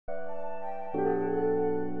Hello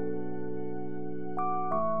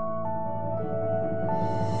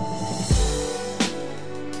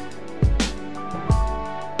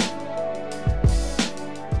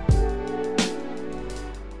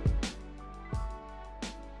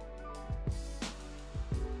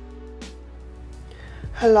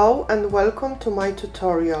and welcome to my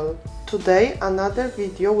tutorial. Today another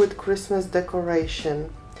video with Christmas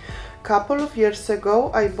decoration. Couple of years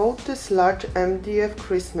ago I bought this large MDF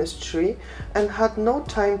Christmas tree and had no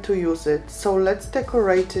time to use it, so let's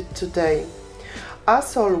decorate it today.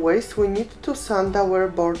 As always, we need to sand our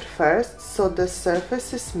board first so the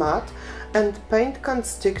surface is matte and paint can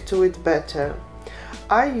stick to it better.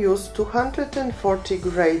 I use 240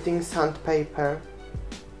 grading sandpaper.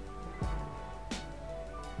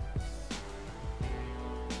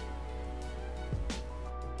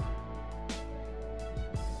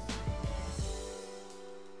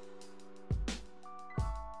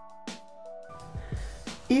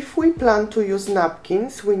 If we plan to use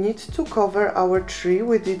napkins, we need to cover our tree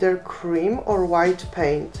with either cream or white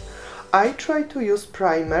paint. I try to use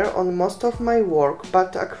primer on most of my work,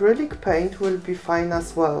 but acrylic paint will be fine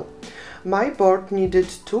as well. My board needed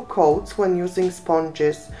 2 coats when using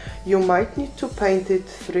sponges. You might need to paint it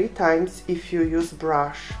 3 times if you use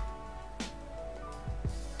brush.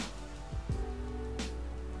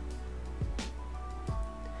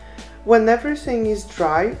 When everything is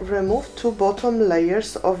dry, remove 2 bottom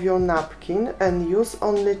layers of your napkin and use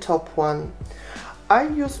only top one. I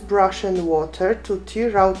use brush and water to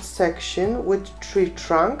tear out section with tree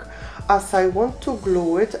trunk as I want to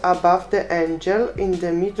glue it above the angel in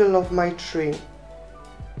the middle of my tree.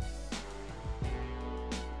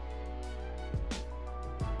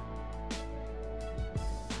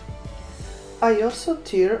 I also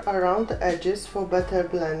tear around the edges for better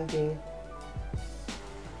blending.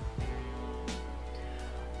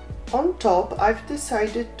 On top, I've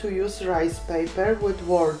decided to use rice paper with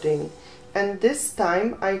wording, and this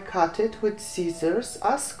time I cut it with scissors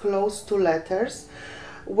as close to letters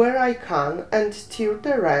where I can and tear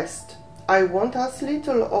the rest. I want as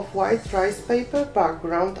little of white rice paper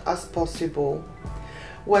background as possible.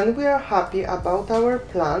 When we are happy about our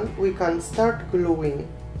plan, we can start gluing.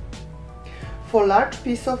 For large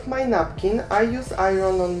piece of my napkin, I use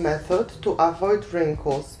iron-on method to avoid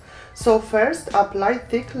wrinkles. So first apply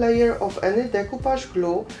thick layer of any decoupage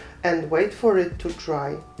glue and wait for it to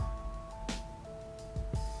dry.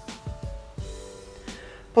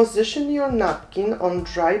 Position your napkin on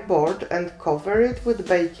dry board and cover it with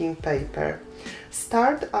baking paper.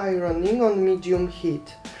 Start ironing on medium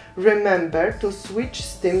heat. Remember to switch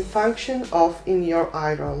steam function off in your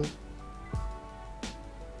iron.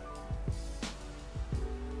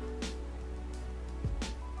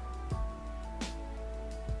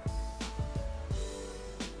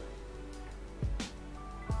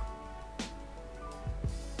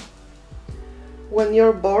 When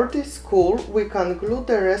your board is cool, we can glue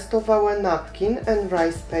the rest of our napkin and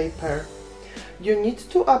rice paper. You need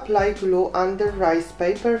to apply glue under rice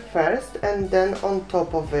paper first and then on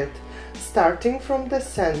top of it, starting from the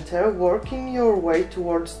center, working your way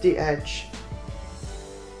towards the edge.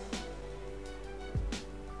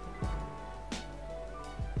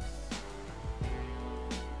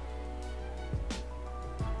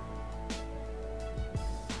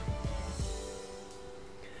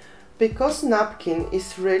 Because napkin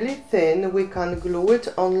is really thin, we can glue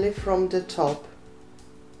it only from the top.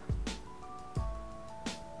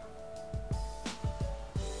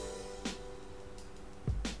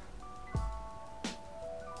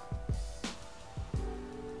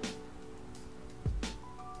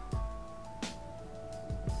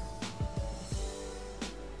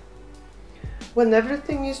 When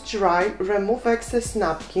everything is dry, remove excess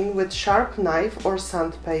napkin with sharp knife or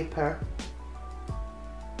sandpaper.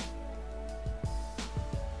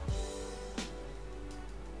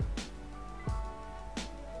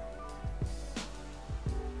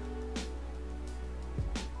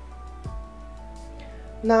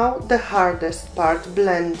 Now the hardest part,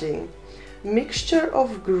 blending. Mixture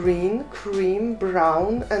of green, cream,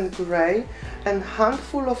 brown and grey and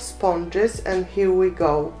handful of sponges, and here we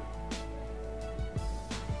go.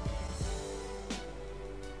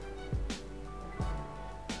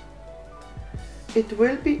 It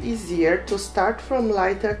will be easier to start from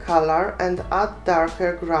lighter color and add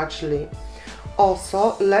darker gradually.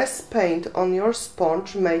 Also, less paint on your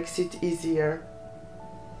sponge makes it easier.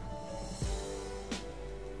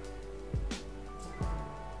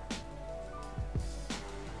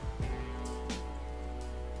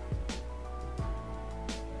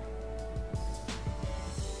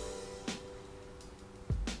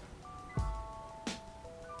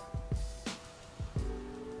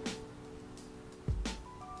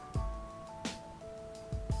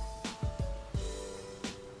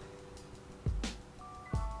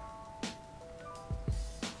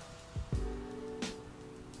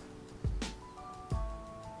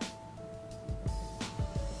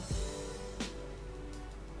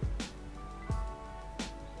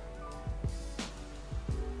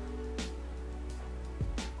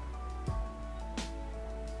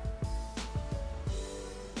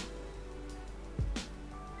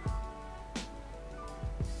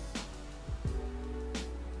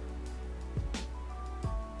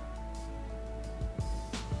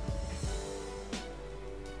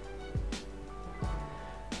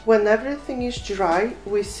 When everything is dry,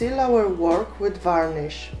 we seal our work with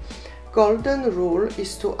varnish. Golden rule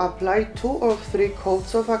is to apply 2 or 3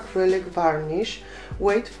 coats of acrylic varnish,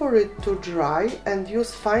 wait for it to dry and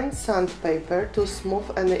use fine sandpaper to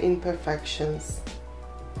smooth any imperfections.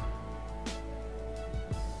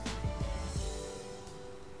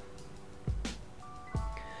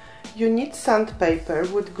 You need sandpaper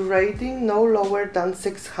with grading no lower than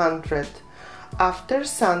 600. After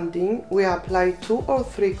sanding, we apply 2 or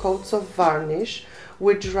 3 coats of varnish,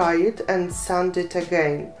 we dry it and sand it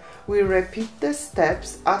again. We repeat the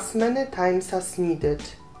steps as many times as needed.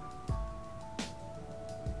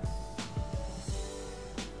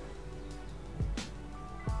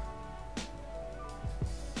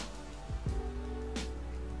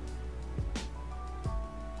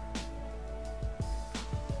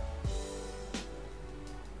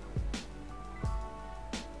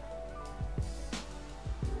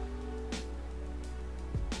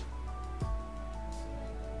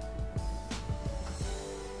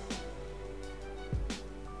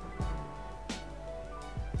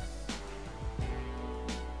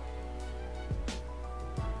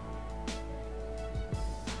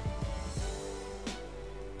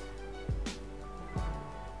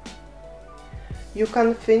 You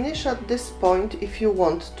can finish at this point if you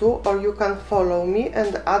want to, or you can follow me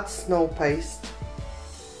and add snow paste.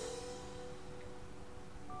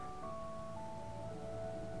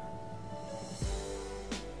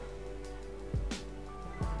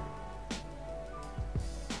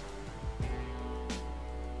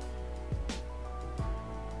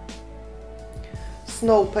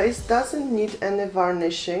 Snow paste doesn't need any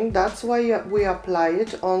varnishing, that's why we apply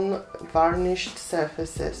it on varnished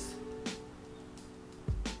surfaces.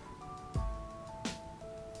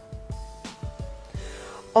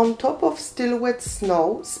 On top of still wet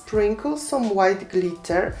snow, sprinkle some white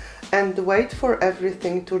glitter and wait for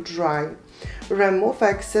everything to dry. Remove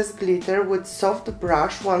excess glitter with soft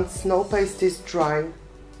brush once snow paste is dry.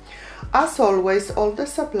 As always, all the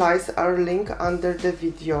supplies are linked under the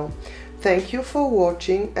video. Thank you for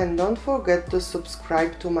watching and don't forget to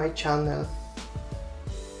subscribe to my channel.